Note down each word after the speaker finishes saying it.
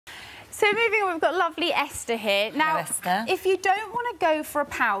So moving on, we've got lovely Esther here. Now, Esther. If you don't want to go for a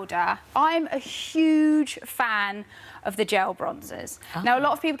powder, I'm a huge fan of the gel bronzers. Oh. Now, a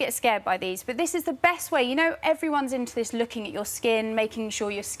lot of people get scared by these, but this is the best way. You know, everyone's into this looking at your skin, making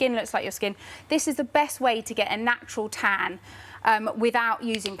sure your skin looks like your skin. This is the best way to get a natural tan without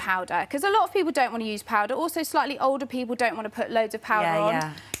using powder, because a lot of people don't want to use powder. Also, slightly older people don't want to put loads of powder on.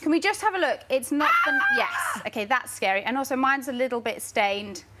 Yeah. Can we just have a look? It's not the... Yes. OK, that's scary. And also, mine's a little bit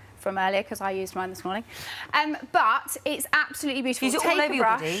stained from earlier, because I used mine this morning. But it's absolutely beautiful. Use it all over your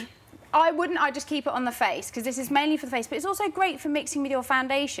body? I wouldn't, I just keep it on the face, because this is mainly for the face, but it's also great for mixing with your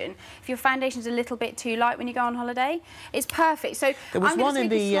foundation. If your foundation's a little bit too light when you go on holiday, it's perfect. So there was one in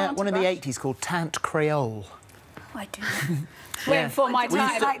the 80s called Tante Creole. Oh, I do. Went for my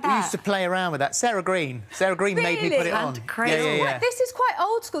time. We used to play around with that. Sarah Green made me put it on. Yeah. This is quite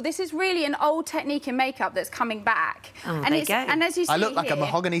old school. This is really an old technique in makeup that's coming back. Oh, and as you see, I look like a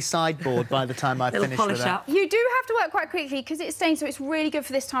mahogany sideboard by the time I finish with that. You do have to work quite quickly because it's stained, so it's really good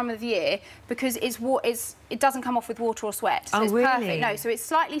for this time of the year because it doesn't come off with water or sweat. So it's perfect. No, so it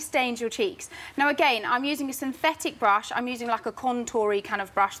slightly stains your cheeks. Now again, I'm using a synthetic brush. I'm using like a contoury kind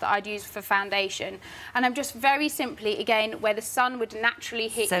of brush that I'd use for foundation, and I'm just very simply again where the sun would naturally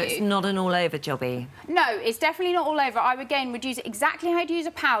hit you. So it's not an all-over jobby? No, it's definitely not all over. I, again, would use it exactly how I'd use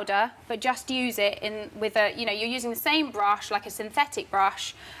a powder, but just use it with a, you know, you're using the same brush, like a synthetic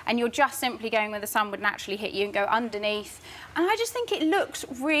brush, and you're just simply going where the sun would naturally hit you and go underneath. And I just think it looks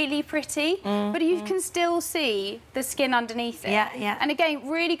really pretty, but you can still see the skin underneath it. Yeah. And again,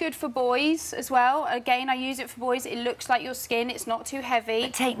 really good for boys as well. Again, I use it for boys. It looks like your skin. It's not too heavy.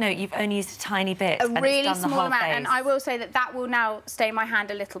 But take note, you've only used a tiny bit. A really it's done small the amount. face. And I will say that will now stain my hand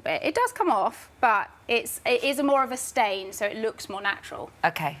a little bit. It does come off, but it is more of a stain, so it looks more natural.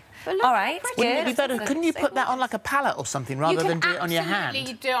 OK. All right, Wouldn't it be better? Couldn't you put that on like a palette or something rather than do it on your hand? You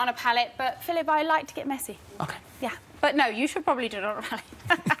can absolutely do it on a palette, but Philip, I like to get messy. OK. Yeah. But no, you should probably do it on a palette.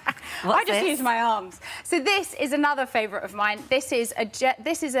 I just use my arms. So this is another favourite of mine. This is a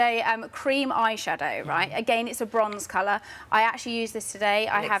cream eyeshadow, right? Again, it's a bronze colour. I actually use this today.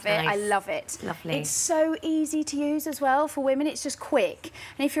 I have it. I love it. Lovely. It's so easy to use as well for women. It's just quick.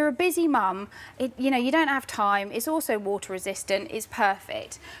 And if you're a busy mum, you know, you don't have time. It's also water resistant. It's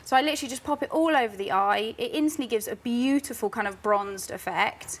perfect. So I literally just pop it all over the eye. It instantly gives a beautiful kind of bronzed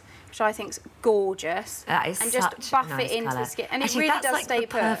effect, which I think's gorgeous. That is and just such buff a nice it into colour. the skin, and actually, it really does like stay the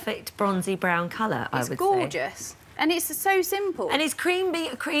put. Perfect bronzy brown colour. I would say. It's gorgeous, and it's so simple. And is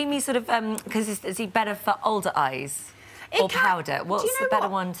creamy sort of because is he better for older eyes or powder? What's the better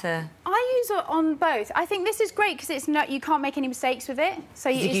one to? I use it on both. I think this is great because it's not, you can't make any mistakes with it. So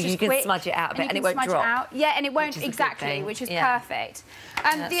you can smudge it out a bit and it won't drop. Yeah, and it won't exactly, which is perfect.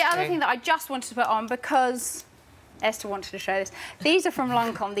 And the other thing that I just wanted to put on because Esther wanted to show this. These are from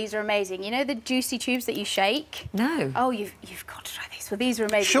Lancome. These are amazing. You know the juicy tubes that you shake? No. Oh, you've got to try these. Well, these are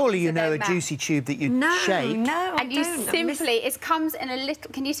amazing. Surely you know a juicy tube that you shake. No, and you simply, it comes in a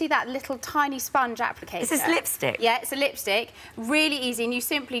little, can you see that little tiny sponge applicator? Is this lipstick? Yeah, it's a lipstick. Really easy, and you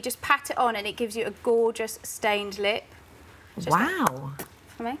simply just pat it on and it gives you a gorgeous stained lip. Wow.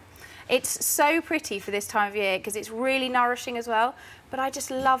 For me. It's so pretty for this time of year because it's really nourishing as well. But I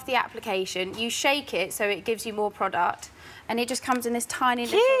just love the application. You shake it so it gives you more product, and it just comes in this tiny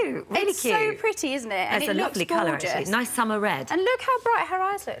little... Really it's cute. So pretty, isn't it? And it's a lovely colour, actually. Nice summer red. And look how bright her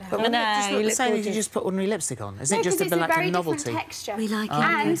eyes look. But wouldn't it just look the same if you just put ordinary lipstick on? Isn't it just a bit like a novelty? Texture. We like it.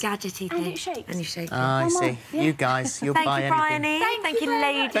 And gadgety thing. And it shakes. And you shake it. I see. You guys, you'll buy anything. Thank you, Bryony. Thank you,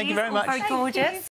 ladies. Thank you very much. Very gorgeous.